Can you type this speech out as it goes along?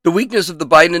The weakness of the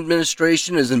Biden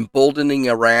administration is emboldening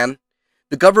Iran.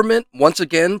 The government once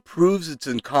again proves its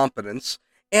incompetence.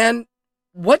 And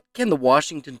what can the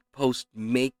Washington Post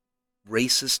make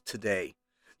racist today?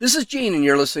 This is Gene, and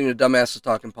you're listening to Dumbasses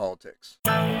Talking Politics.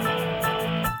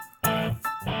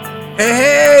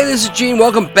 Hey, this is Gene.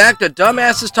 Welcome back to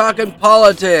Dumbasses Talking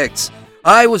Politics.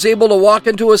 I was able to walk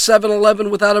into a 7-Eleven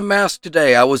without a mask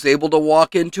today. I was able to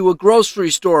walk into a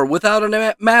grocery store without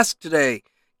a mask today.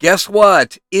 Guess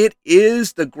what? It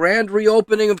is the grand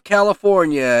reopening of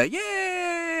California.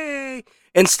 Yay!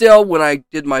 And still, when I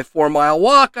did my 4-mile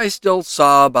walk, I still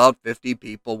saw about 50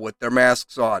 people with their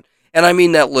masks on. And I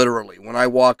mean that literally. When I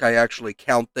walk, I actually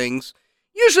count things.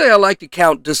 Usually I like to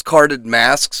count discarded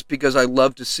masks because I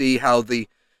love to see how the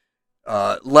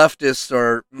leftists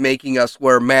are making us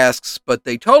wear masks, but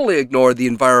they totally ignore the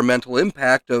environmental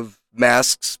impact of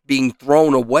masks being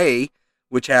thrown away,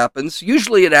 which happens.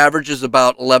 Usually it averages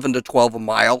about 11 to 12 a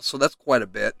mile, so that's quite a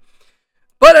bit.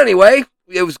 But anyway,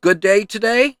 it was a good day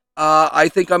today. I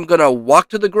think I'm going to walk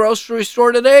to the grocery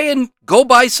store today and go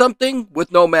buy something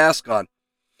with no mask on.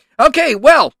 Okay,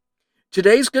 well,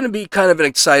 today's going to be kind of an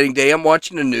exciting day. I'm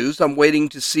watching the news. I'm waiting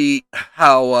to see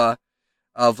how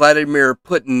Vladimir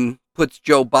Putin puts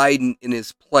Joe Biden in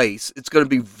his place. It's going to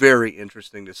be very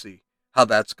interesting to see how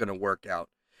that's going to work out.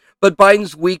 But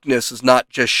Biden's weakness is not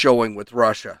just showing with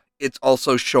Russia. It's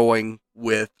also showing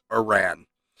with Iran.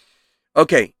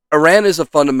 Okay, Iran is a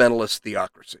fundamentalist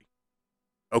theocracy.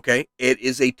 Okay, it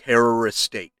is a terrorist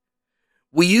state.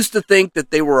 We used to think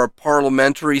that they were a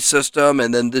parliamentary system,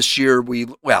 and then this year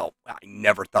I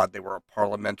never thought they were a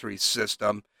parliamentary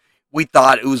system. We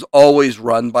thought it was always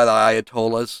run by the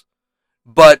Ayatollahs,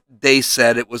 but they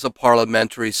said it was a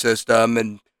parliamentary system,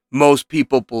 and most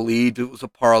people believed it was a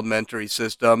parliamentary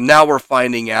system. Now we're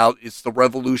finding out it's the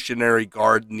Revolutionary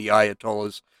Guard and the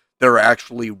Ayatollahs that are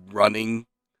actually running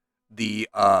the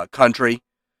country.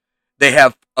 They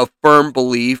have a firm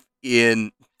belief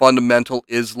in fundamental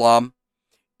Islam,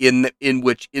 in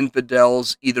which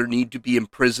infidels either need to be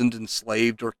imprisoned,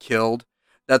 enslaved, or killed.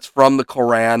 That's from the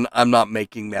Quran. I'm not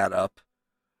making that up.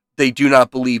 They do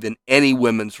not believe in any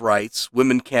women's rights.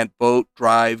 Women can't vote,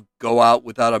 drive, go out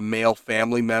without a male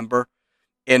family member,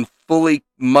 and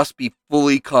must be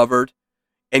fully covered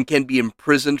and can be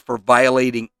imprisoned for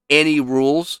violating any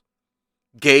rules.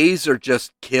 Gays are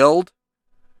just killed.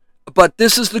 But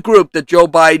this is the group that Joe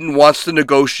Biden wants to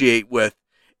negotiate with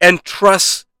and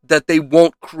trusts that they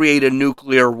won't create a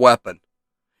nuclear weapon.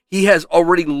 He has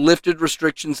already lifted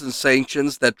restrictions and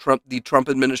sanctions that the Trump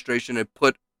administration had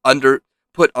put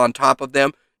on top of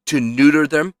them to neuter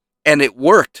them, and it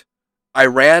worked.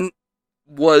 Iran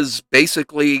was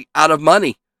basically out of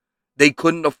money. They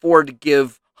couldn't afford to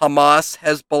give Hamas,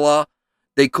 Hezbollah.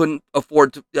 They couldn't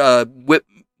afford to whip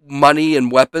money and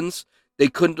weapons. They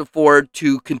couldn't afford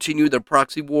to continue their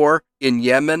proxy war in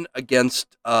Yemen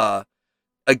against Saudi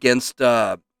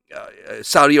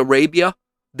Arabia.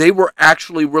 They were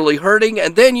actually really hurting.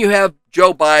 And then you have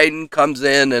Joe Biden comes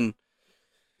in and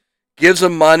gives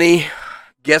them money,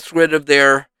 gets rid of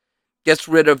their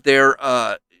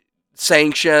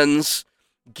sanctions,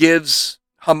 gives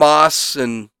Hamas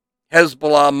and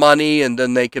Hezbollah money, and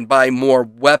then they can buy more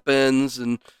weapons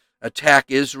and attack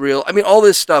Israel. I mean, all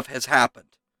this stuff has happened.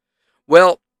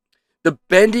 Well, the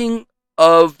bending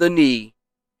of the knee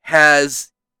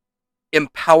has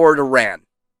empowered Iran.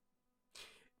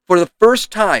 For the first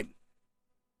time,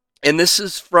 and this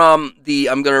is from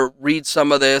I'm going to read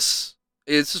some of this.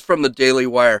 This is from the Daily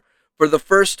Wire. For the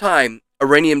first time,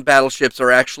 Iranian battleships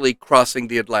are actually crossing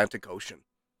the Atlantic Ocean.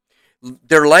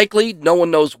 They're likely, no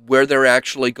one knows where they're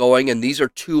actually going, and these are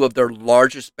two of their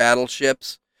largest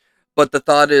battleships. But the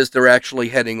thought is they're actually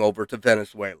heading over to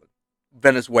Venezuela.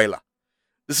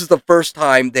 This is the first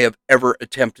time they have ever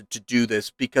attempted to do this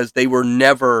because they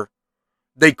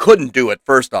couldn't do it,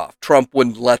 first off. Trump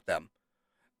wouldn't let them.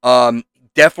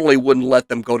 Definitely wouldn't let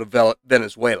them go to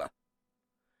Venezuela.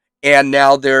 And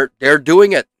now they're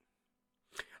doing it.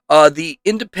 The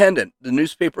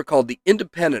newspaper called The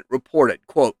Independent, reported,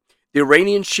 quote, the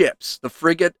Iranian ships, the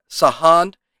frigate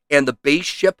Sahand and the base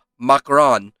ship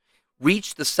Makran,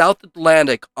 reached the South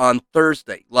Atlantic on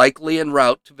Thursday, likely en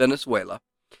route to Venezuela,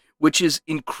 which has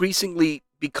increasingly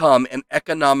become an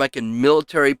economic and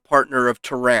military partner of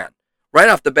Tehran. Right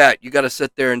off the bat, you got to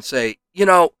sit there and say,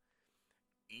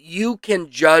 you can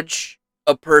judge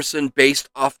a person based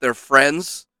off their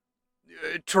friends.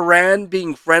 Tehran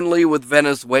being friendly with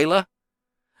Venezuela.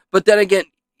 But then again,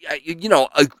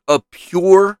 a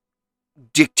pure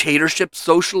dictatorship,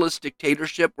 socialist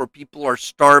dictatorship where people are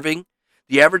starving.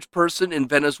 The average person in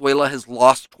Venezuela has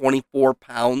lost 24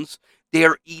 pounds. They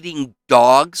are eating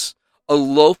dogs. a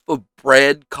loaf of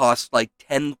bread costs like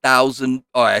 10,000,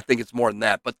 oh, I think it's more than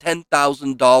that, but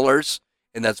 $10,000,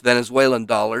 and that's Venezuelan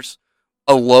dollars,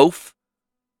 a loaf.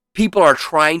 People are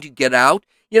trying to get out.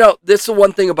 This is the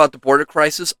one thing about the border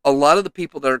crisis. A lot of the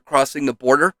people that are crossing the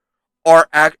border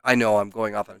I know I'm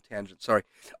going off on a tangent, sorry,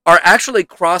 are actually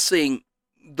crossing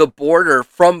the border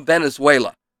from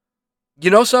Venezuela. You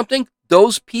know something?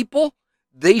 Those people,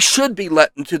 they should be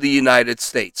let into the United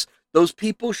States. Those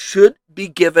people should be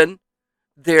given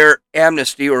their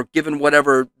amnesty or given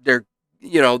whatever their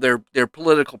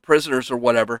political prisoners or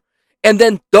whatever. And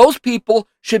then those people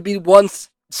should be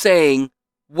ones saying,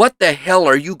 what the hell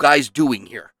are you guys doing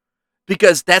here?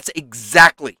 Because that's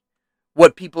exactly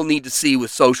what people need to see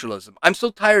with socialism. I'm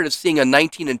so tired of seeing a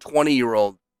 19 and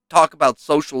 20-year-old talk about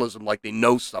socialism like they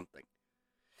know something.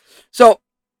 So,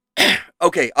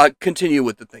 okay, I'll continue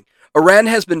with the thing. Iran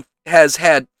has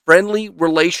had friendly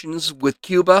relations with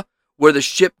Cuba where the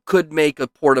ship could make a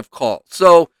port of call.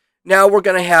 So now we're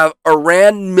going to have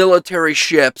Iran military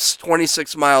ships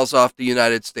 26 miles off the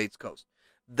United States coast.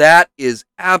 That is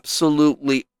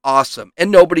absolutely awesome,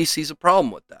 and nobody sees a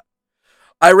problem with that.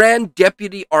 Iran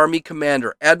Deputy Army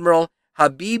Commander Admiral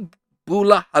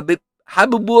Habibullah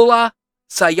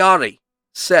Sayari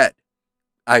said,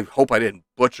 I hope I didn't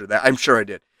butcher that, I'm sure I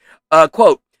did,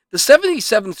 quote, the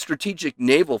 77th Strategic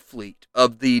Naval Fleet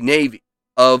of the Navy,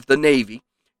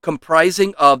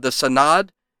 comprising of the Sanad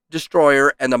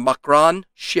destroyer and the Makran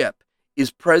ship, is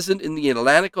present in the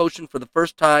Atlantic Ocean for the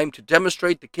first time to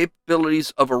demonstrate the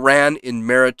capabilities of Iran in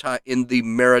the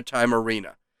maritime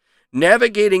arena.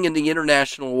 Navigating in the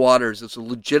international waters is a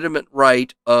legitimate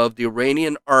right of the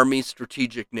Iranian Army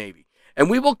Strategic Navy, and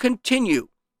we will continue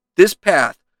this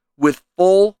path with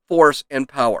full force and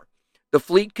power. The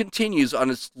fleet continues on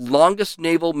its longest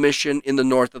naval mission in the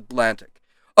North Atlantic.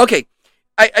 Okay,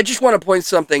 I just want to point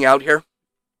something out here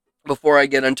before I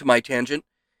get into my tangent.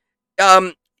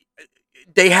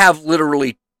 They have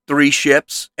literally 3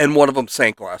 ships, and one of them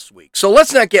sank last week. So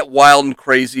let's not get wild and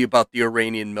crazy about the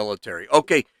Iranian military.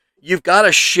 Okay, you've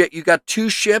got 2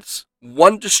 ships,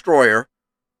 1 destroyer,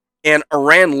 and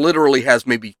Iran literally has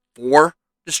maybe 4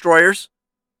 destroyers,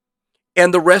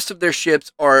 and the rest of their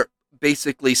ships are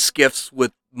basically skiffs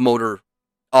with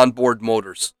onboard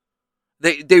motors.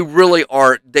 They really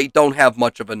are, they don't have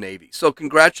much of a navy. So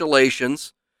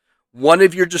congratulations. One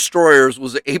of your destroyers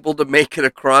was able to make it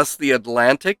across the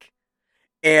Atlantic,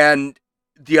 and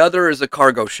the other is a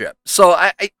cargo ship. So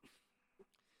I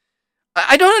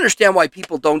don't understand why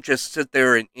people don't just sit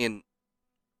there and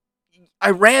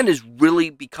Iran is really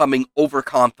becoming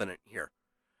overconfident here.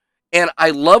 And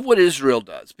I love what Israel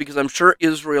does, because I'm sure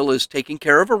Israel is taking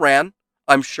care of Iran.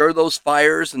 I'm sure those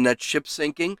fires and that ship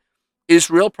sinking,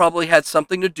 Israel probably had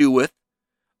something to do with.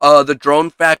 The drone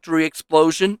factory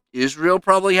explosion, Israel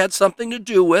probably had something to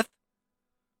do with.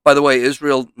 By the way,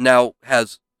 Israel now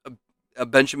has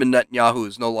Benjamin Netanyahu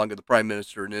is no longer the prime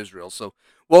minister in Israel. So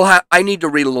I need to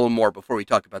read a little more before we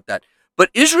talk about that. But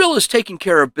Israel is taking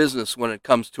care of business when it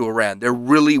comes to Iran. They're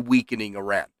really weakening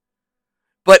Iran.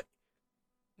 But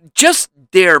just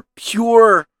their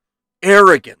pure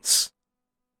arrogance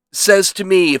says to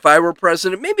me, if I were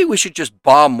president, maybe we should just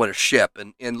bomb with a ship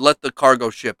and let the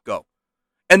cargo ship go.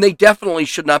 And they definitely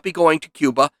should not be going to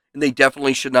Cuba, and they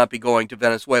definitely should not be going to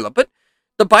Venezuela. But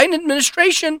the Biden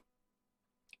administration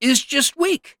is just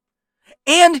weak.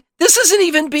 And this isn't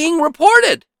even being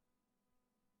reported.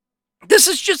 This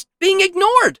is just being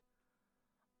ignored.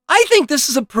 I think this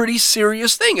is a pretty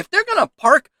serious thing. If they're going to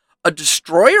park a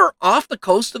destroyer off the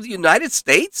coast of the United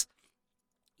States,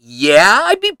 yeah,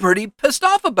 I'd be pretty pissed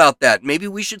off about that. Maybe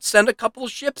we should send a couple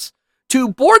of ships to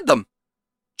board them.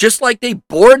 Just like they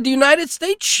board the United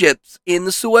States ships in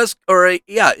the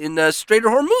in the Strait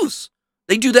of Hormuz.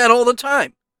 They do that all the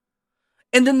time.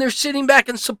 And then they're sitting back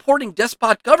and supporting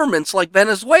despot governments like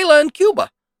Venezuela and Cuba,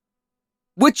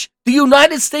 which the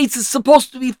United States is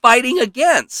supposed to be fighting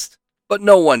against, but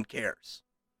no one cares.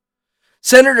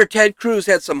 Senator Ted Cruz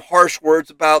had some harsh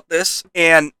words about this,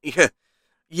 and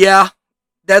yeah,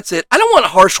 that's it. I don't want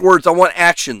harsh words, I want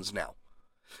actions now.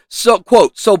 So,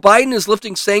 quote, so Biden is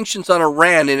lifting sanctions on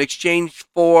Iran in exchange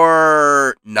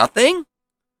for nothing?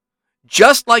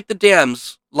 Just the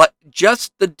Dems, like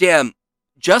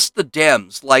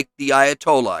the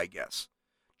Ayatollah, I guess.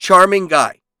 Charming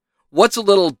guy. What's a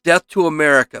little death to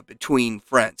America between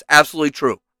friends? Absolutely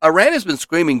true. Iran has been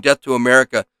screaming death to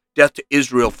America, death to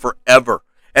Israel forever.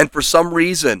 And for some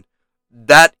reason,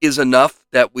 that is enough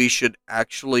that we should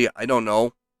actually,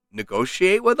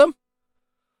 negotiate with them?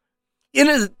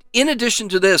 In addition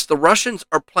to this, the Russians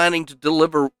are planning to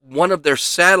deliver one of their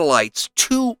satellites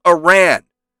to Iran,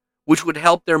 which would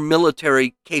help their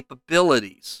military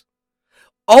capabilities.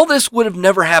 All this would have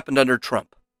never happened under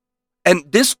Trump.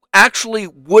 And this actually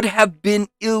would have been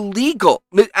illegal.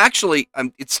 Actually,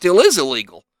 it still is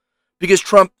illegal because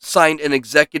Trump signed an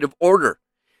executive order.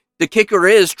 The kicker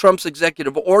is Trump's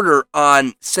executive order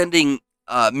on sending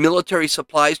military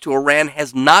supplies to Iran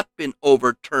has not been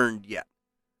overturned yet.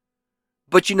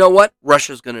 But you know what?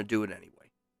 Russia's going to do it anyway.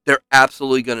 They're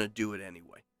absolutely going to do it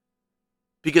anyway.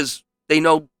 Because they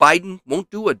know Biden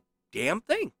won't do a damn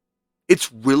thing.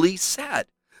 It's really sad.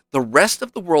 The rest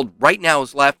of the world right now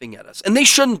is laughing at us, and they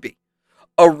shouldn't be.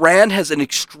 Iran has an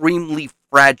extremely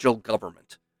fragile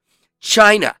government.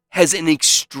 China has an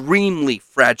extremely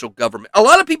fragile government. A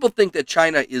lot of people think that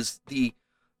China is the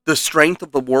strength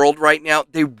of the world right now.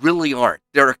 They really aren't.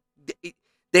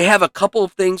 They have a couple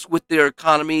of things with their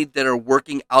economy that are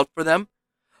working out for them,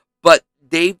 but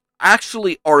they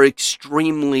actually are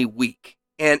extremely weak.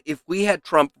 And if we had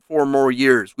Trump for 4 more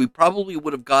years, we probably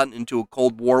would have gotten into a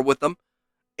Cold War with them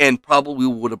and probably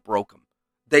would have broke them.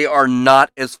 They are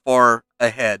not as far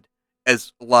ahead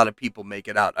as a lot of people make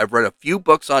it out. I've read a few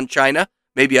books on China.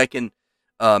 Maybe I can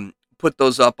put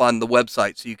those up on the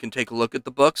website so you can take a look at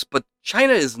the books. But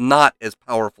China is not as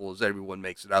powerful as everyone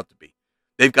makes it out to be.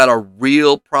 They've got a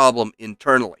real problem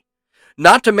internally.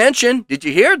 Not to mention, did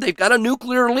you hear? They've got a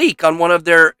nuclear leak on one of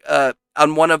their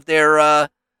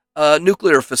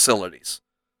nuclear facilities.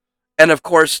 And of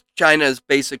course, China is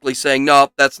basically saying,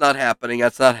 no, that's not happening.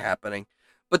 That's not happening.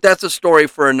 But that's a story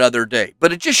for another day.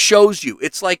 But it just shows you,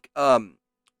 it's like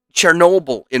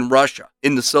Chernobyl in Russia,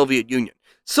 in the Soviet Union.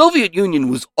 Soviet Union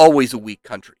was always a weak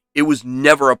country. It was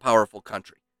never a powerful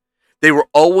country. They were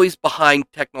always behind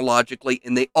technologically,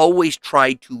 and they always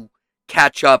tried to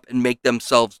catch up and make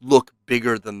themselves look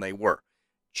bigger than they were.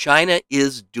 China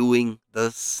is doing the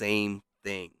same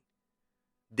thing.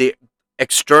 They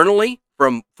externally,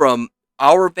 from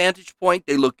our vantage point,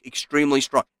 they look extremely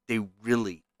strong. They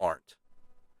really aren't.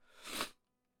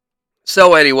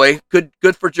 So anyway, good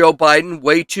for Joe Biden.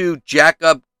 Way to jack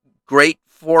up great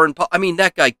foreign policy. I mean,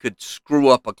 that guy could screw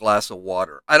up a glass of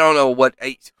water. I don't know what.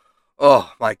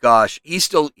 Oh my gosh, he's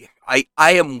still. I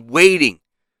am waiting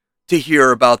to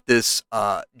hear about this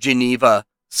Geneva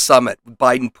summit,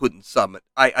 Biden-Putin summit.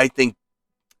 I think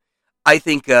I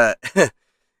think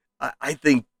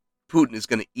Putin is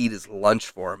going to eat his lunch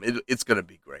for him. It's going to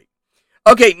be great.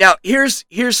 Okay, now here's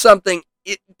something.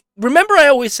 Remember, I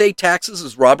always say taxes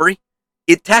is robbery.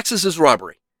 Taxes is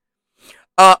robbery.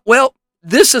 Well,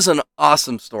 this is an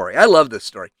awesome story. I love this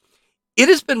story. It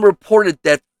has been reported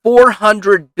that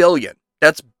 400 billion,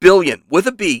 that's billion with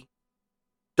a B,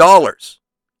 dollars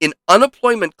in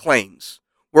unemployment claims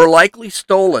were likely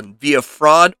stolen via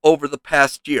fraud over the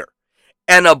past year.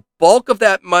 And a bulk of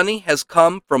that money has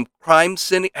come from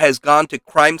has gone to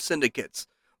crime syndicates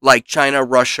like China,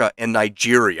 Russia, and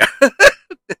Nigeria.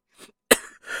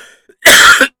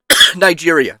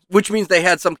 Nigeria, which means they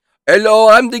had some, hello,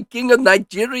 I'm the king of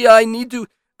Nigeria,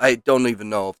 I don't even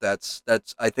know if that's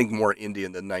I think more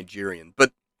Indian than Nigerian.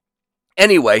 But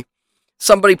anyway,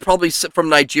 somebody probably from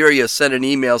Nigeria sent an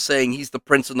email saying he's the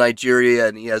prince of Nigeria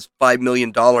and he has $5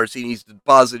 million he needs to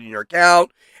deposit in your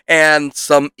account, and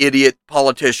some idiot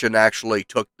politician actually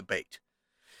took the bait.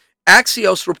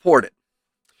 Axios reported,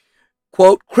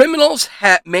 quote, criminals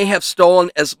may have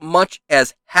stolen as much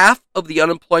as half of the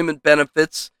unemployment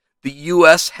benefits the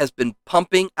U.S. has been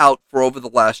pumping out for over the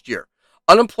last year.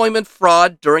 Unemployment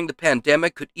fraud during the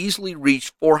pandemic could easily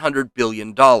reach $400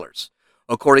 billion,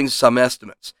 according to some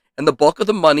estimates, and the bulk of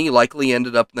the money likely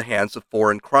ended up in the hands of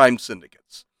foreign crime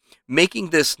syndicates, making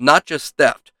this not just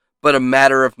theft, but a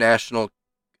matter of national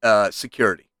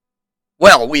security.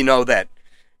 Well, we know that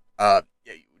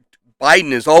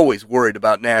Biden is always worried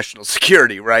about national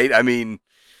security, right? I mean,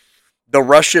 the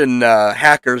Russian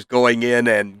hackers going in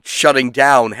and shutting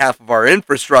down half of our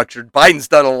infrastructure, Biden's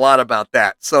done a lot about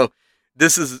that. So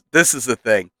this is the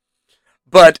thing.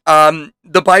 But the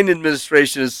Biden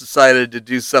administration has decided to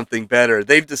do something better.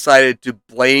 They've decided to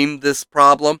blame this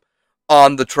problem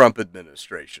on the Trump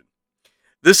administration.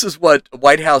 This is what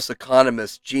White House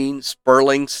economist Gene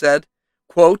Sperling said,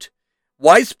 quote,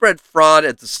 widespread fraud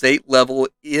at the state level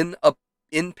in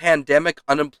pandemic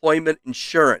unemployment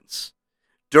insurance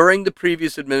during the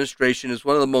previous administration is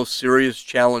one of the most serious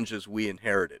challenges we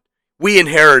inherited.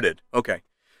 Okay.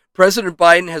 President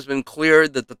Biden has been clear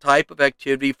that the type of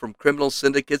activity from criminal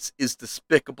syndicates is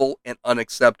despicable and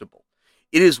unacceptable.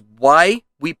 It is why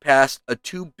we passed a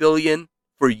 $2 billion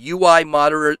for UI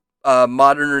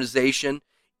modernization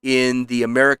in the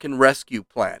American Rescue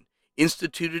Plan,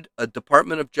 instituted a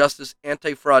Department of Justice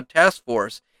anti-fraud task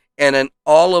force, and an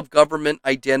all-of-government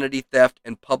identity theft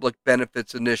and public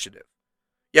benefits initiative.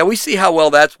 Yeah, we see how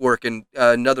well that's working.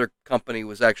 Another company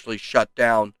was actually shut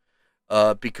down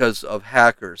because of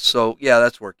hackers. So, yeah,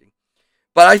 that's working.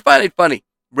 But I find it funny.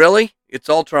 Really? It's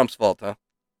all Trump's fault, huh?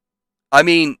 I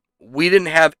mean, we didn't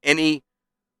have any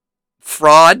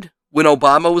fraud when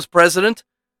Obama was president.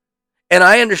 And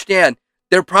I understand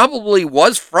there probably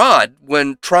was fraud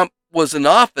when Trump was in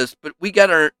office, but we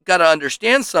gotta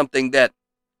understand something, that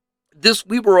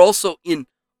we were also in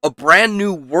a brand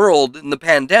new world in the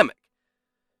pandemic.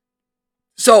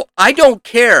 So I don't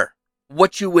care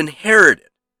what you inherited.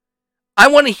 I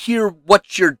want to hear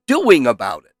what you're doing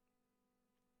about it.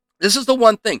 This is the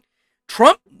one thing.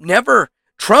 Trump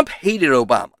hated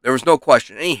Obama. There was no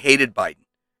question. And he hated Biden.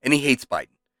 And he hates Biden.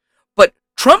 But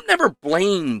Trump never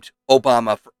blamed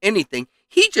Obama for anything.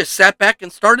 He just sat back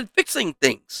and started fixing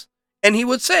things. And he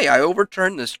would say, I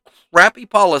overturned this crappy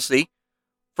policy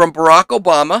from Barack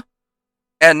Obama,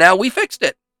 and now we fixed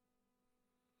it.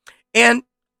 And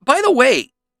by the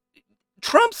way,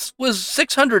 Trump's was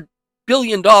 $600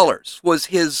 billion was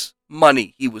his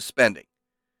money he was spending.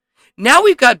 Now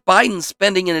we've got Biden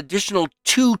spending an additional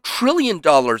 $2 trillion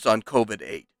on COVID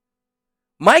aid.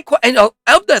 And of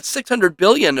that $600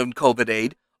 billion in COVID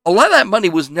aid, a lot of that money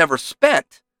was never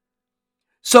spent.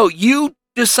 So you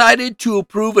decided to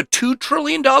approve a $2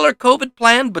 trillion COVID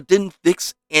plan, but didn't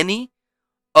fix any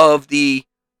of the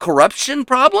corruption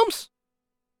problems?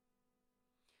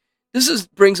 This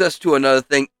brings us to another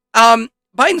thing.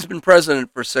 Biden's been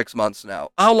president for 6 months now.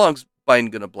 How long's Biden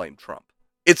going to blame Trump?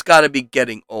 It's got to be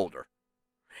getting older.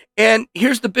 And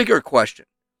here's the bigger question.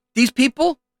 These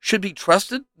people should be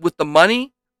trusted with the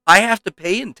money I have to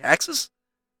pay in taxes?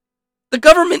 The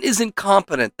government is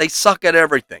incompetent. They suck at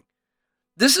everything.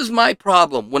 This is my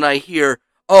problem when I hear,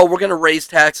 oh, we're going to raise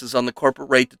taxes on the corporate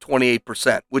rate to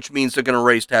 28%, which means they're going to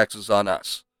raise taxes on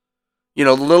us. You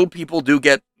know, the little people do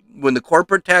get, when the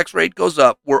corporate tax rate goes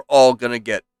up, we're all going to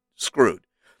get screwed.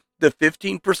 The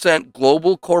 15%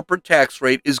 global corporate tax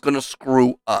rate is going to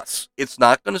screw us. It's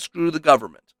not going to screw the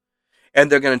government.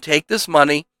 And they're going to take this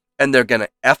money and they're going to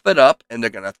F it up and they're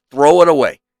going to throw it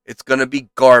away. It's going to be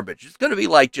garbage. It's going to be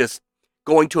like just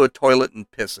going to a toilet and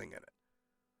pissing in it.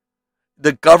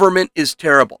 The government is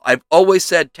terrible. I've always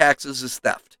said taxes is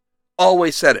theft.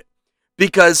 Always said it.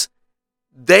 Because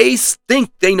they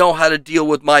think they know how to deal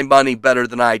with my money better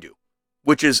than I do,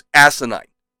 which is asinine.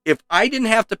 If I didn't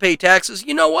have to pay taxes,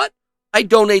 you know what? I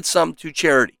donate some to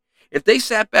charity. If they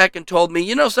sat back and told me,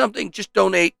 you know something, just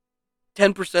donate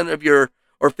 10% of your,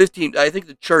 or 15, I think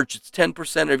the church, it's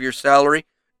 10% of your salary,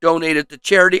 donate it to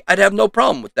charity, I'd have no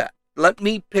problem with that. Let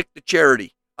me pick the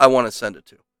charity I want to send it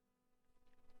to.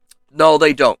 No,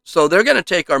 they don't. So they're going to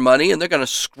take our money and they're going to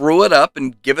screw it up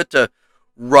and give it to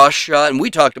Russia. And we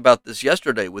talked about this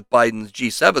yesterday with Biden's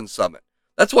G7 summit.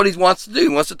 That's what he wants to do. He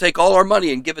wants to take all our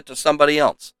money and give it to somebody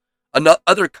else,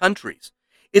 other countries.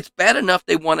 It's bad enough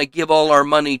they want to give all our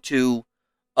money to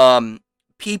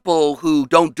people who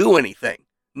don't do anything.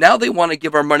 Now they want to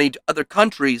give our money to other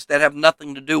countries that have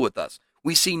nothing to do with us.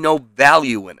 We see no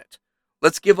value in it.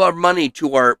 Let's give our money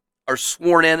to our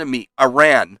sworn enemy,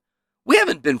 Iran. We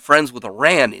haven't been friends with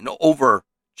Iran in over,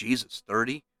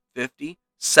 30, 50,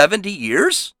 70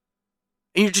 years?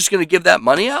 And you're just going to give that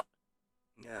money out?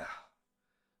 Yeah.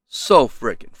 So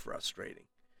freaking frustrating.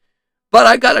 But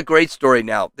I got a great story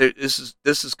now. This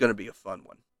is going to be a fun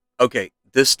one. Okay,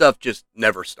 this stuff just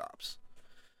never stops.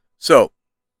 So,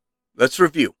 let's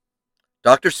review.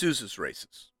 Dr. Seuss is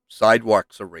racist.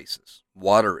 Sidewalks are racist.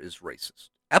 Water is racist.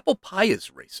 Apple pie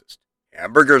is racist.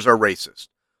 Hamburgers are racist.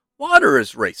 Water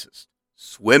is racist.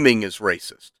 Swimming is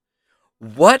racist.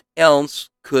 What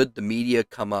else could the media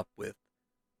come up with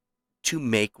to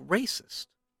make racist?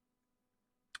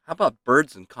 How about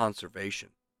birds and conservation?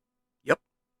 Yep,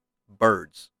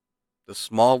 birds. The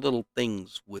small little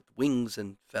things with wings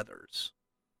and feathers.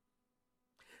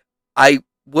 I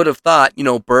would have thought,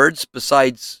 birds,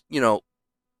 besides,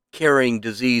 carrying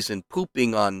disease and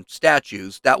pooping on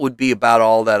statues, that would be about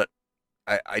all that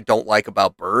I don't like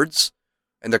about birds.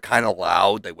 And they're kind of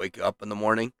loud. They wake up in the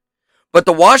morning. But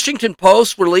the Washington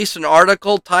Post released an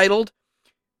article titled,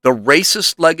 The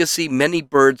Racist Legacy Many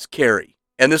Birds Carry.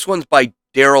 And this one's by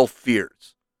Daryl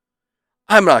Fears.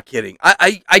 I'm not kidding.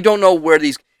 I don't know where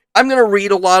these... I'm going to read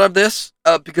a lot of this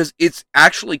because it's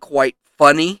actually quite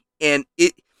funny. And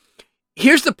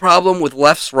here's the problem with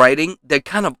left's writing. They're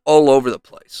kind of all over the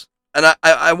place. And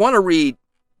I want to read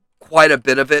quite a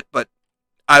bit of it, but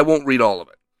I won't read all of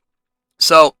it.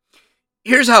 So,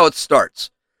 here's how it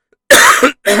starts.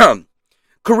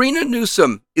 Karina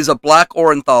Newsom is a black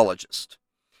ornithologist.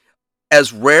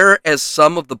 as rare as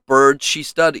some of the birds she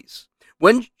studies.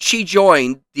 When she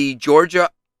joined the Georgia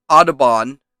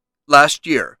Audubon last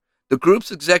year, the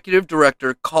group's executive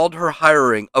director called her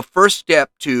hiring a first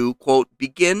step to, quote,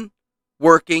 begin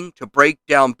working to break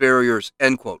down barriers,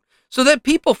 end quote, so that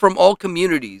people from all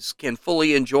communities can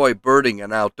fully enjoy birding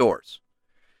and outdoors.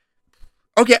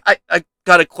 Okay, I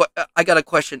got a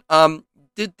question.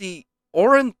 Did the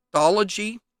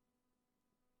ornithology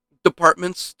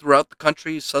departments throughout the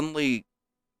country suddenly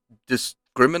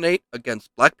discriminate against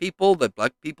black people, that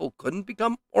black people couldn't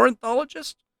become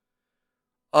ornithologists?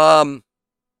 Um,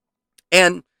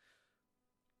 and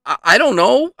I don't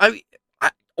know.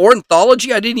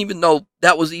 Ornithology, I didn't even know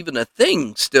that was even a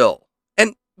thing still.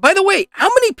 And by the way, how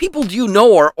many people do you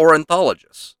know are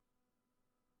ornithologists?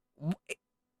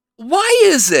 Why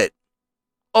is it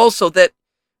also that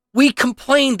we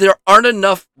complain there aren't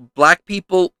enough black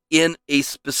people in a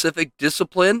specific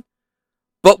discipline,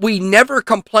 but we never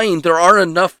complain there aren't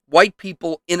enough white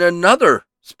people in another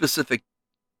specific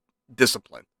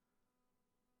discipline?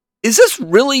 Is this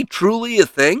really truly a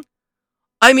thing?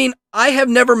 I mean, I have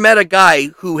never met a guy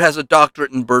who has a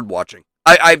doctorate in bird watching.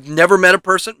 I've never met a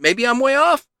person, maybe I'm way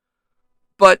off,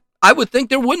 but I would think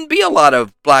there wouldn't be a lot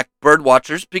of black bird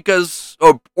watchers because,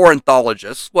 or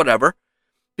ornithologists, whatever,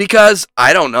 because,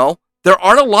 I don't know, there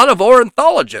aren't a lot of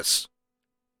ornithologists.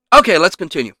 Okay, let's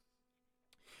continue.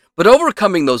 But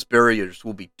overcoming those barriers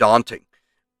will be daunting.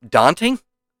 Daunting?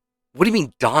 What do you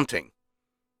mean daunting?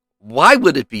 Why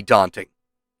would it be daunting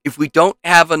if we don't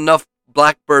have enough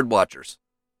black bird watchers?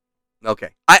 Okay.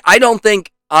 I don't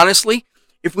think, honestly,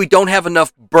 if we don't have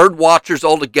enough bird watchers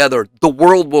altogether, the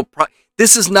world will...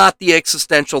 This is not the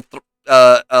existential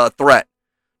threat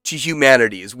to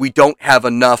humanity, is we don't have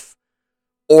enough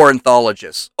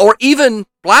ornithologists, or even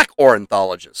black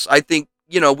ornithologists. I think,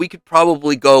 we could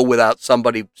probably go without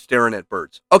somebody staring at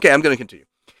birds. Okay, I'm going to continue.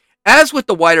 As with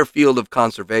the wider field of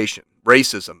conservation,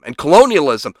 racism, and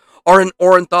colonialism are in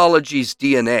ornithology's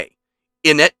DNA,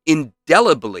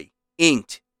 indelibly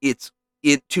inked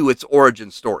into its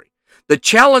origin story. The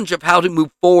challenge of how to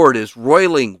move forward is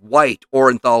roiling white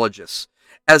ornithologists,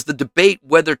 as the debate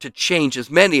whether to change as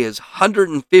many as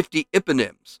 150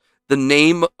 eponyms, the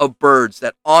name of birds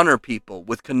that honor people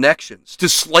with connections to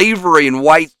slavery and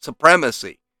white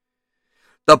supremacy.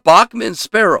 The Bachman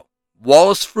sparrow,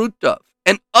 Wallace fruit dove,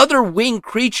 and other winged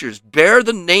creatures bear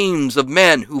the names of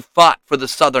men who fought for the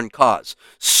Southern cause,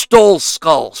 stole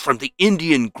skulls from the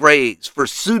Indian graves for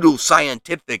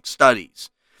pseudo-scientific studies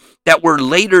that were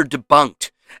later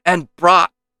debunked, and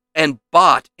bought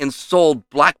and sold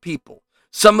black people.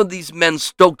 Some of these men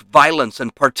stoked violence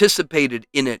and participated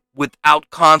in it without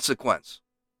consequence.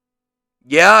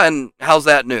 Yeah, and how's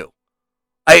that new?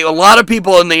 A lot of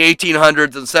people in the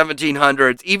 1800s and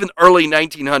 1700s, even early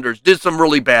 1900s, did some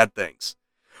really bad things.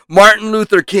 Martin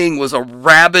Luther King was a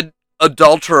rabid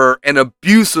adulterer and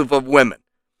abusive of women.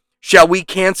 Shall we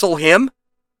cancel him?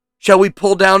 Shall we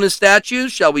pull down his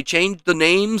statues? Shall we change the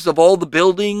names of all the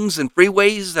buildings and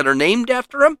freeways that are named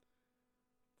after him?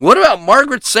 What about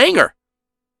Margaret Sanger,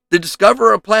 the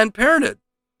discoverer of Planned Parenthood?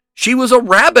 She was a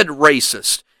rabid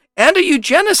racist and a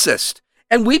eugenicist,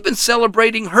 and we've been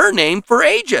celebrating her name for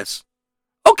ages.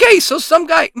 Okay, so some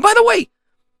guy, by the way,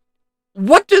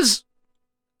 what does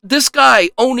this guy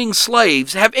owning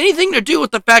slaves have anything to do with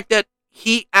the fact that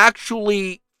he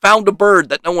actually found a bird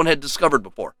that no one had discovered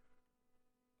before?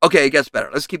 Okay, it gets better.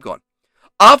 Let's keep going.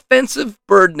 Offensive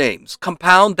bird names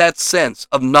compound that sense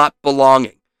of not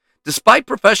belonging. Despite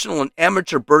professional and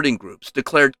amateur birding groups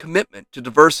declared commitment to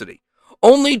diversity,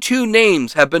 only 2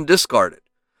 names have been discarded.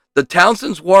 The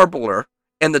Townsend's Warbler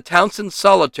and the Townsend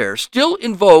Solitaire still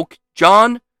invoke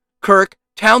John Kirk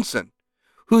Townsend,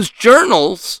 whose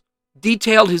journals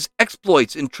detailed his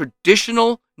exploits in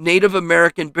traditional Native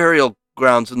American burial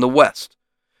grounds in the West.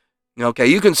 Okay,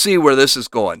 you can see where this is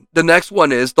going. The next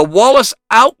one is the Wallace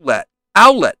Owlet,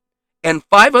 and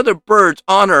 5 other birds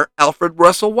honor Alfred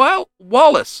Russel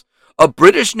Wallace, a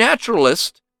British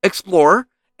naturalist, explorer,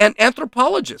 and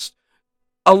anthropologist,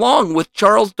 along with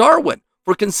Charles Darwin,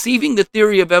 for conceiving the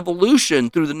theory of evolution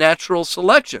through the natural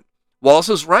selection.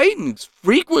 Wallace's writings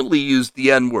frequently used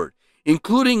the N-word,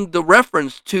 including the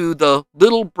reference to the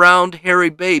little brown hairy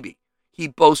baby he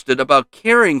boasted about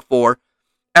caring for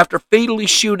after fatally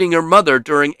shooting her mother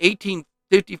during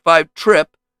 1855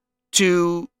 trip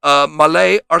to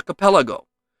Malay Archipelago.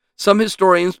 Some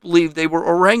historians believe they were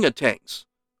orangutans.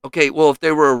 Okay, well, if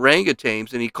they were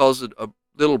orangutans and he calls it a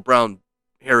little brown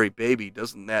hairy baby,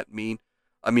 doesn't that mean...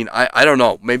 I don't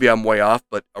know. Maybe I'm way off,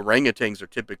 but orangutans are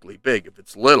typically big. If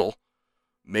it's little,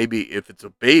 maybe if it's a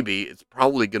baby, it's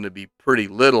probably going to be pretty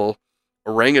little,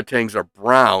 orangutans are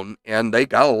brown and they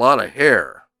got a lot of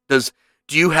hair.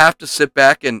 Do you have to sit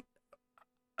back and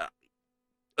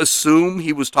assume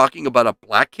he was talking about a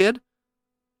black kid?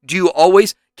 Do you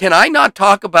always, can I not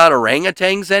talk about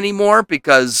orangutans anymore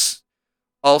because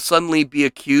I'll suddenly be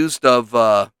accused of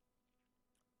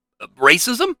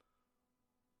racism?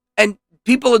 And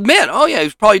people admit, oh yeah,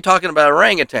 he's probably talking about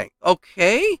orangutan.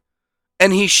 Okay.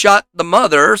 And he shot the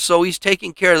mother, so he's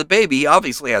taking care of the baby. He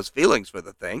obviously has feelings for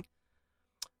the thing.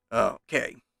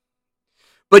 Okay.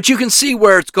 But you can see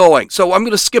where it's going. So I'm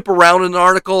going to skip around an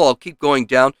article. I'll keep going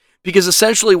down. Because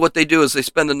essentially what they do is they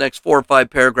spend the next 4 or 5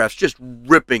 paragraphs just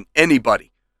ripping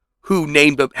anybody who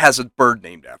has a bird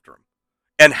named after him.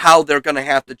 And how they're going to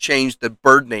have to change the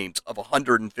bird names of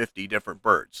 150 different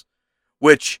birds.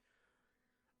 Which,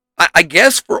 I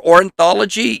guess for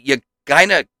ornithology, you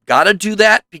kind of got to do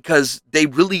that because they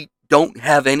really don't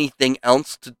have anything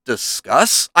else to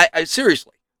discuss. I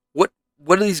seriously, what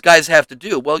do these guys have to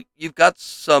do? Well, you've got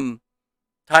some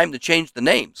time to change the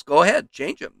names. Go ahead,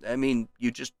 change them. I mean,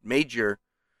 you just made your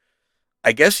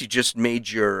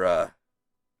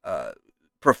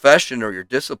profession or your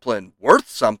discipline worth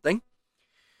something.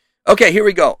 Okay, here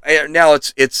we go. Now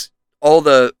it's all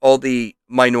the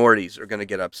minorities are going to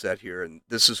get upset here, and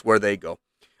this is where they go.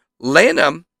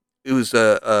 Lanham, who's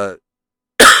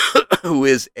who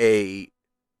is a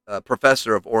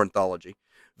professor of ornithology,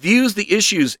 views the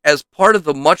issues as part of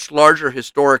the much larger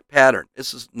historic pattern.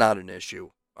 This is not an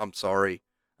issue. I'm sorry.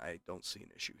 I don't see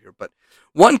an issue here. But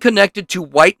one connected to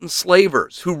white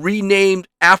enslavers who renamed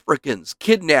Africans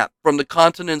kidnapped from the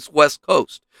continent's west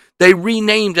coast. They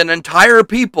renamed an entire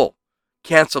people.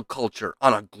 Cancel culture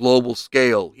on a global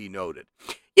scale, he noted.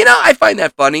 You know, I find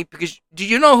that funny because do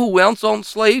you know who else owned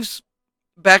slaves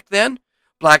back then?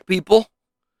 Black people.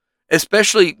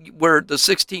 Especially where the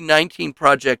 1619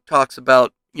 Project talks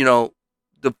about, you know,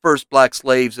 the first black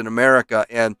slaves in America,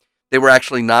 and they were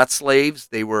actually not slaves.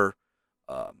 They were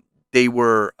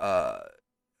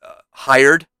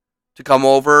hired to come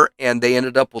over, and they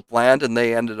ended up with land, and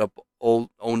they ended up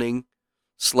owning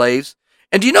slaves.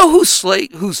 And do you know who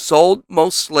sold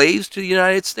most slaves to the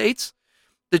United States?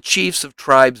 The chiefs of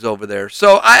tribes over there.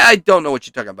 So I don't know what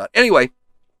you're talking about. Anyway,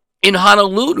 in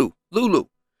Honolulu,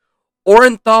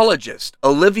 ornithologist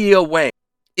Olivia Wang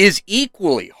is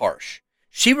equally harsh.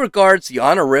 She regards the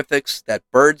honorifics that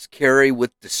birds carry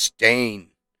with disdain.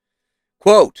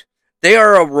 Quote, they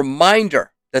are a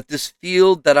reminder that this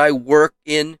field that I work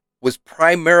in was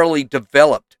primarily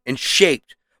developed and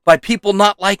shaped by people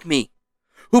not like me,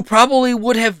 who probably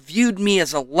would have viewed me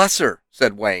as a lesser,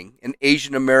 said Wang, an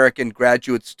Asian American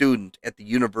graduate student at the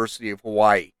University of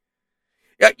Hawaii.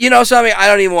 You know something, I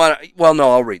don't even want to, well,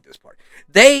 no, I'll read this part.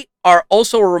 They are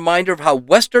also a reminder of how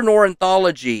Western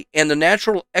ornithology and the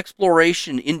natural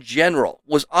exploration in general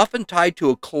was often tied to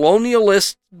a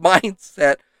colonialist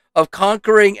mindset of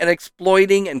conquering and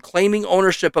exploiting and claiming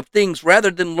ownership of things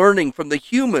rather than learning from the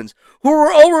humans who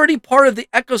were already part of the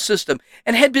ecosystem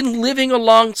and had been living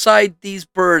alongside these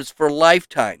birds for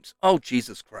lifetimes. Oh,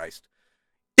 Jesus Christ.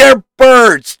 They're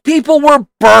birds. People were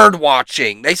bird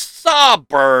watching. They saw a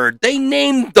bird. They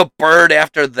named the bird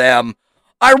after them.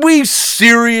 Are we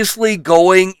seriously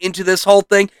going into this whole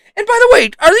thing? And by the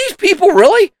way, are these people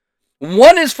really?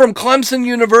 One is from Clemson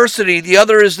University. The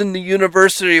other is in the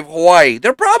University of Hawaii.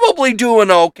 They're probably doing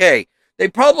okay. They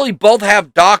probably both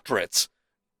have doctorates.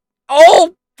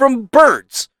 All from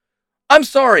birds. I'm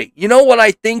sorry. You know what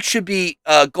I think should be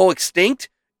go extinct?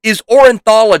 Is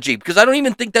ornithology, because I don't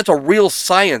even think that's a real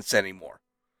science anymore.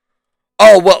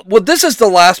 Oh, well, this is the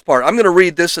last part. I'm going to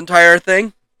read this entire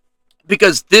thing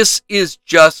because this is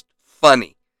just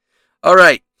funny. All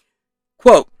right.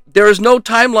 Quote, there is no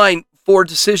timeline for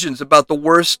decisions about the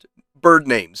worst bird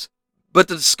names, but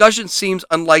the discussion seems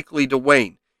unlikely to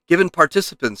wane, given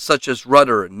participants such as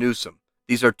Rudder and Newsom.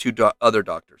 These are two other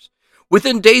doctors.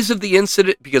 Within days of the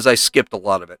incident, because I skipped a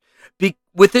lot of it,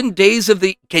 within days of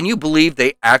the, can you believe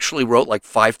they actually wrote like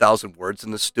 5,000 words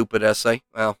in this stupid essay?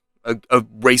 Well, of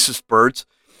racist birds.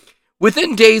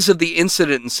 Within days of the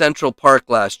incident in Central Park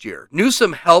last year,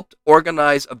 Newsom helped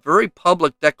organize a very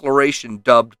public declaration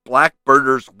dubbed Black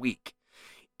Birders Week,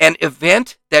 an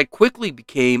event that quickly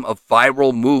became a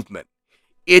viral movement.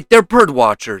 They're bird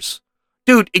watchers.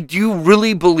 Dude, do you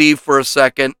really believe for a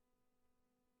second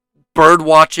bird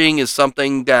watching is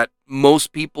something that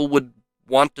most people would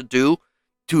want to do,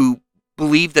 to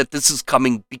believe that this is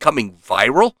becoming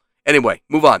viral? Anyway,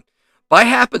 move on. By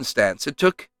happenstance, it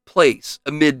took place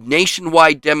amid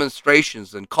nationwide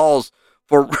demonstrations and calls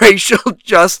for racial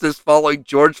justice following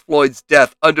George Floyd's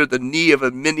death under the knee of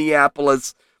a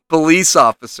Minneapolis police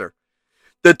officer.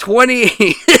 The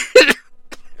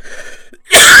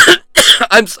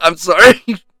I'm sorry.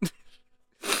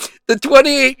 The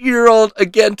 28-year-old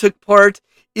again took part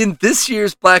in this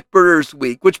year's Black Birders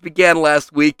Week, which began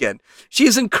last weekend. She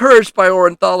is encouraged by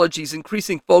ornithology's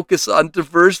increasing focus on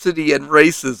diversity and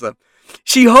racism.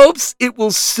 She hopes it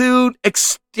will soon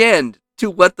extend to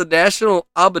what the National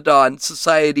Audubon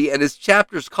Society and its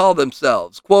chapters call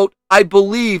themselves. Quote, I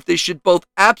believe they should both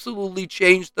absolutely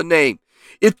change the name.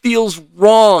 It feels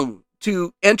wrong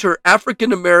to enter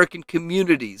African American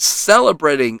communities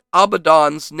celebrating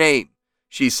Audubon's name,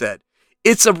 she said.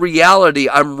 It's a reality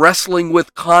I'm wrestling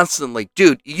with constantly.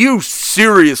 Dude, you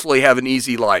seriously have an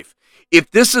easy life. If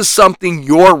this is something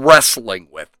you're wrestling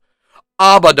with,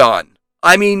 Audubon.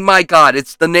 I mean, my God,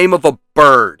 it's the name of a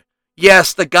bird.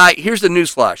 Yes, the guy, here's the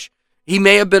newsflash. He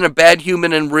may have been a bad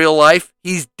human in real life.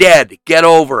 He's dead. Get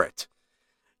over it.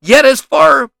 Yet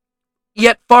far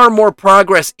more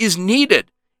progress is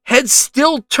needed. Heads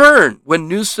still turn when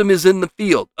Newsom is in the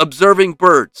field, observing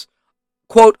birds.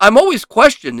 Quote, I'm always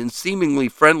questioned in seemingly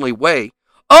friendly way.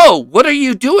 Oh, what are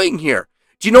you doing here?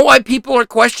 Do you know why people are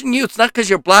questioning you? It's not because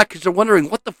you're black, because they're wondering,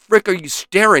 what the frick are you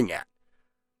staring at?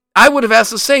 I would have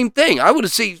asked the same thing. I would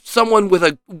have seen someone with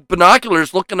a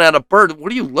binoculars looking at a bird. What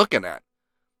are you looking at?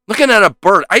 Looking at a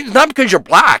bird. Not because you're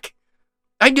black.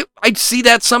 I see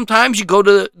that sometimes. You go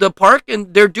to the park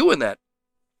and they're doing that.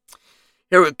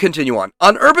 Here we continue on.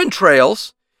 On urban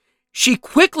trails, she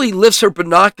quickly lifts her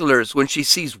binoculars when she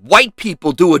sees white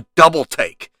people do a double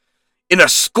take. In a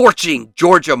scorching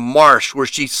Georgia marsh where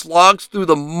she slogs through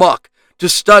the muck to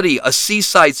study a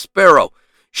seaside sparrow,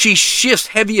 she shifts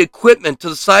heavy equipment to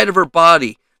the side of her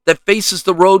body that faces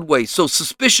the roadway so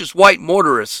suspicious white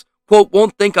motorists, quote,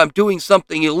 won't think I'm doing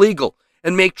something illegal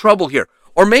and make trouble here.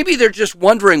 Or maybe they're just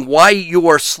wondering why you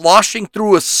are sloshing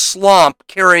through a swamp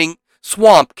carrying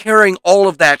all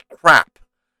of that crap.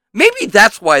 Maybe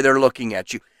that's why they're looking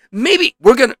at you. Maybe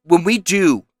when we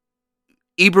do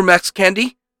Ibram X.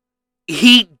 Kendi,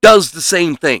 he does the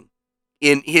same thing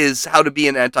in his How to Be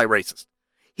an Anti-Racist.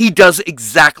 He does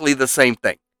exactly the same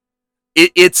thing.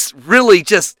 It's really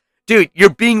just, dude, you're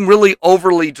being really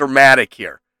overly dramatic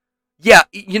here. Yeah,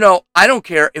 I don't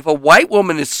care if a white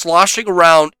woman is sloshing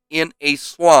around in a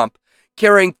swamp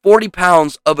carrying 40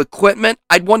 pounds of equipment.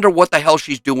 I'd wonder what the hell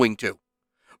she's doing too.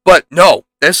 But no,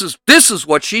 this is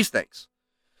what she thinks.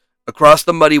 Across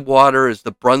the muddy water is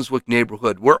the Brunswick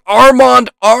neighborhood where Armand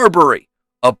Arbery,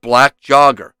 a black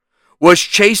jogger, was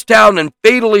chased down and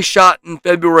fatally shot in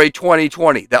February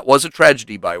 2020. That was a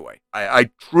tragedy, by the way. I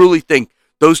truly think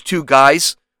those 2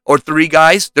 guys, or 3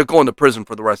 guys, they're going to prison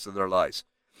for the rest of their lives.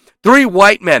 3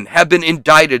 white men have been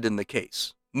indicted in the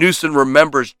case. Newsom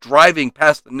remembers driving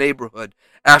past the neighborhood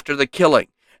after the killing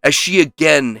as she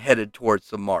again headed towards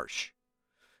the marsh.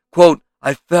 Quote,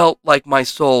 I felt like my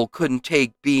soul couldn't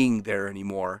take being there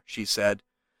anymore, she said.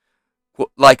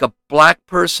 Quote, like a black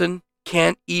person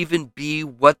can't even be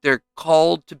what they're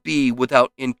called to be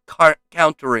without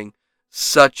encountering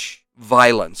such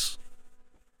violence.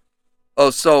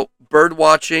 Oh, so bird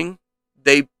watching,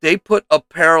 they put a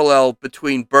parallel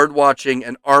between bird watching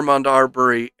and Armand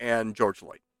Arbery and George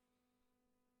Floyd.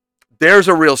 There's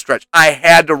a real stretch. I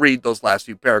had to read those last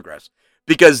few paragraphs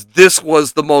because this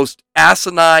was the most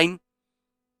asinine,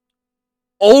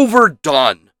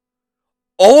 overdone,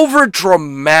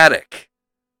 overdramatic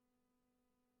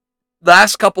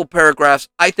last couple paragraphs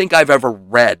I think I've ever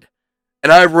read.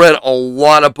 And I've read a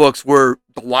lot of books where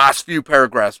the last few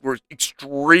paragraphs were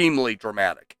extremely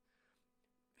dramatic.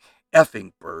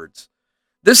 Effing birds.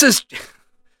 This is...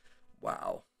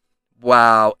 Wow.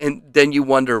 And then you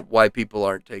wonder why people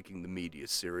aren't taking the media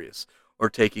serious or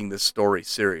taking this story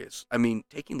serious. I mean,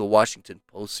 taking the Washington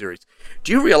Post serious.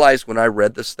 Do you realize when I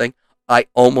read this thing, I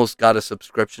almost got a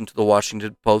subscription to the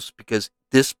Washington Post because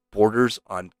this borders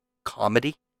on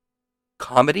comedy?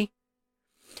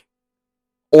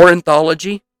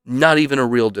 Ornithology, not even a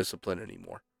real discipline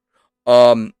anymore.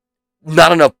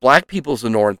 Not enough black people's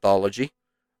in ornithology,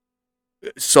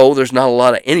 so there's not a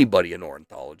lot of anybody in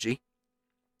ornithology.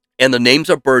 And the names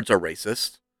of birds are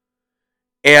racist.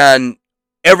 And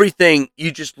everything, you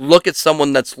just look at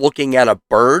someone that's looking at a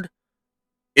bird,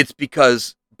 it's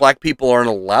because black people aren't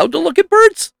allowed to look at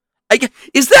birds?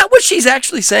 Is that what she's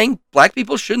actually saying? Black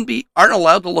people aren't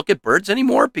allowed to look at birds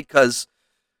anymore because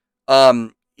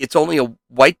it's only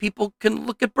white people can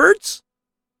look at birds?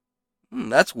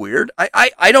 That's weird.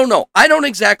 I don't know. I don't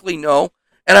exactly know.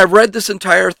 And I read this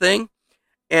entire thing,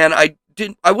 and I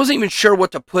wasn't even sure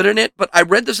what to put in it, but I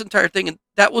read this entire thing, and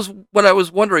that was what I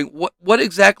was wondering. What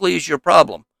exactly is your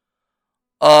problem?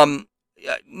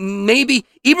 Maybe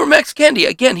Ibram X. Kendi,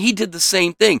 again, he did the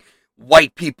same thing.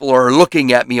 White people are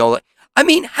looking at me all that. I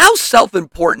mean, how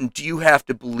self-important do you have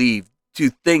to believe to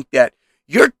think that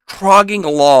you're trogging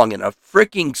along in a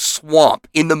freaking swamp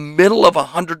in the middle of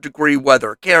 100-degree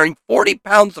weather, carrying 40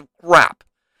 pounds of crap,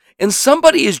 and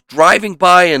somebody is driving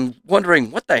by and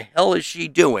wondering, what the hell is she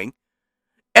doing?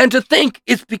 And to think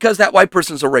it's because that white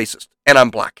person's a racist and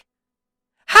I'm black.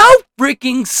 How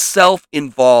freaking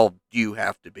self-involved do you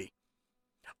have to be?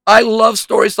 I love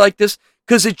stories like this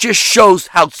because it just shows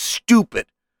how stupid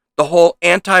the whole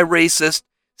anti-racist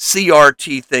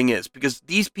CRT thing is, because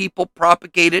these people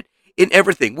propagate it in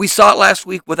everything. We saw it last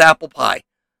week with apple pie,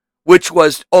 which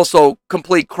was also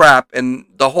complete crap, and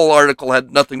the whole article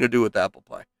had nothing to do with apple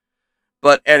pie.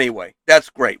 But anyway,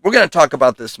 that's great. We're going to talk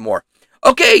about this more.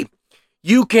 Okay,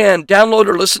 you can download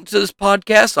or listen to this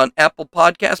podcast on Apple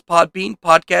Podcasts, Podbean,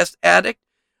 Podcast Addict,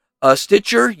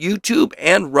 Stitcher, YouTube,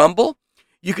 and Rumble.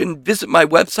 You can visit my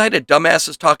website at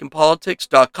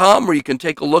dumbassestalkingpolitics.com, where you can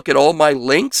take a look at all my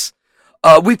links.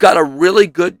 We've got a really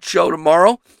good show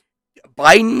tomorrow.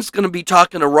 Biden's going to be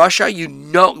talking to Russia.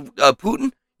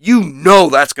 Putin.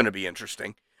 That's going to be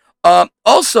interesting.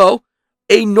 Also,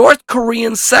 a North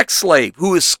Korean sex slave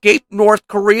who escaped North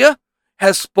Korea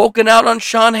has spoken out on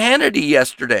Sean Hannity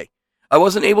yesterday. I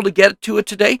wasn't able to get to it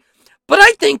today, but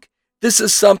I think this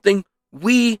is something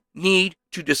we need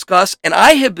to discuss, and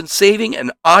I have been saving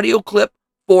an audio clip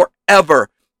forever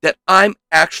that I'm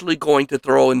actually going to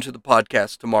throw into the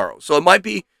podcast tomorrow. So it might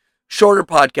be shorter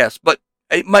podcast, but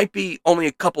it might be only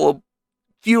a couple of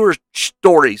fewer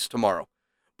stories tomorrow.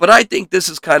 But I think this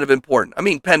is kind of important. I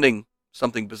mean, pending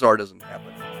something bizarre doesn't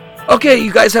happen. Okay,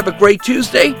 you guys have a great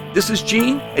Tuesday. This is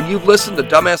Gene, and you've listened to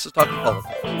Dumbasses Talking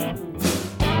Politics.